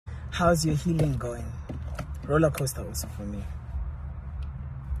how's your healing going? Roller coaster also for me.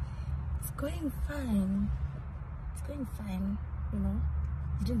 It's going fine. It's going fine, you know.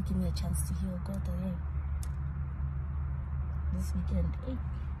 You didn't give me a chance to heal. God, this weekend,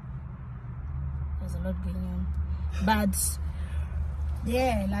 there's a lot going on. But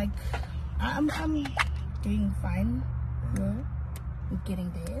yeah, like I'm doing fine. You know, I'm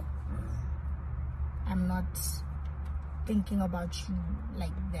getting there. I'm not thinking about you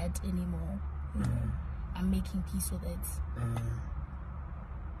like that anymore. You know? I'm making peace with it.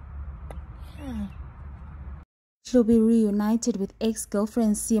 Yeah. Hlubi reunited with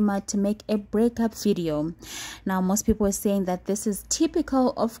ex-girlfriend Seemah to make a breakup video. Now, most people are saying that this is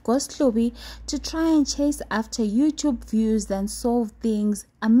typical of Ghost Hlubi to try and chase after YouTube views than solve things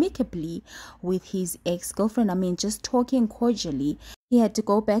amicably with his ex-girlfriend. I mean, just talking cordially. He had to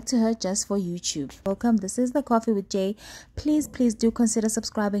go back to her just for YouTube. Welcome, this is The Coffee with Jay. Please do consider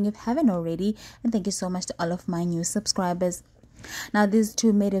subscribing if you haven't already. And thank you so much to all of my new subscribers. Now, these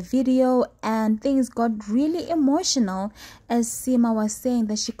two made a video and things got really emotional as Seemah was saying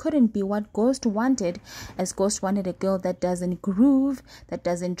that she couldn't be what Ghost wanted, as Ghost wanted a girl that doesn't groove, that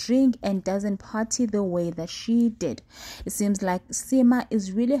doesn't drink, and doesn't party the way that she did. It seems like Seemah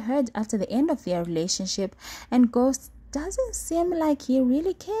is really hurt after the end of their relationship, and Ghost doesn't seem like he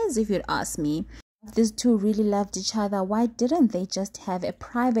really cares, if you'd ask me. If these two really loved each other, why didn't they just have a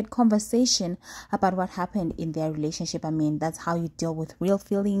private conversation about what happened in their relationship? I mean, that's how you deal with real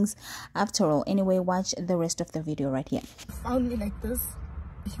feelings after all. Anyway, watch the rest of the video right here. Found me like this,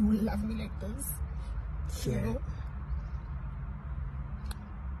 you will love me like this. Yeah. You know?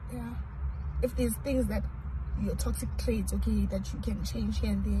 Yeah. If there's things that your toxic traits, okay, that you can change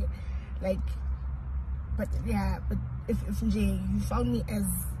here and there, like, but yeah, but if Jay, you found me as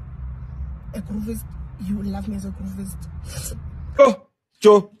a groovist, you will love me as a groovist.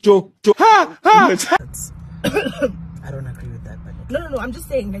 Ha! I don't agree with that, but No, I'm just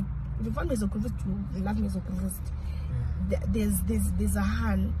saying, like, if you found me as a groovist, you will love me as a groovist. There's a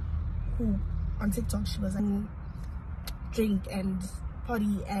Han who on TikTok, she was like, drink and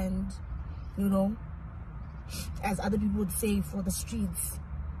party and, you know, as other people would say, for the streets,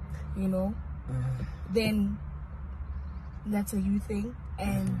 you know. Then that's a you thing,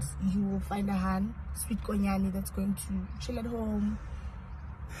 and you will find a Han, sweet Konyani, that's going to chill at home,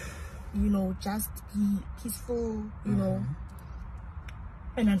 you know, just be peaceful, you know.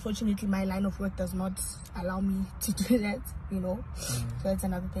 And unfortunately, my line of work does not allow me to do that, you know. So that's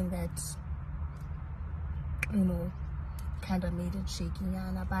another thing that, you know, kind of made it shaky,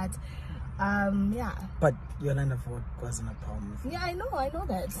 Yana. But yeah. But your line of work wasn't a problem. Yeah, I know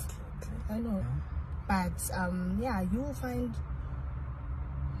that. Okay. I know. But yeah, you will find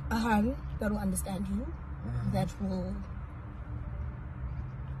a Han that will understand you, that will,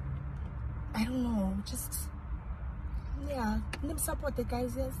 I don't know, just, yeah, support the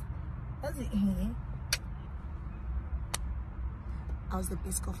guys. Yes, that's it. I was the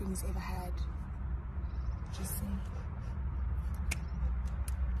best coffee he's ever had. Just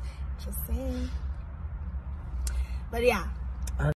saying. But yeah.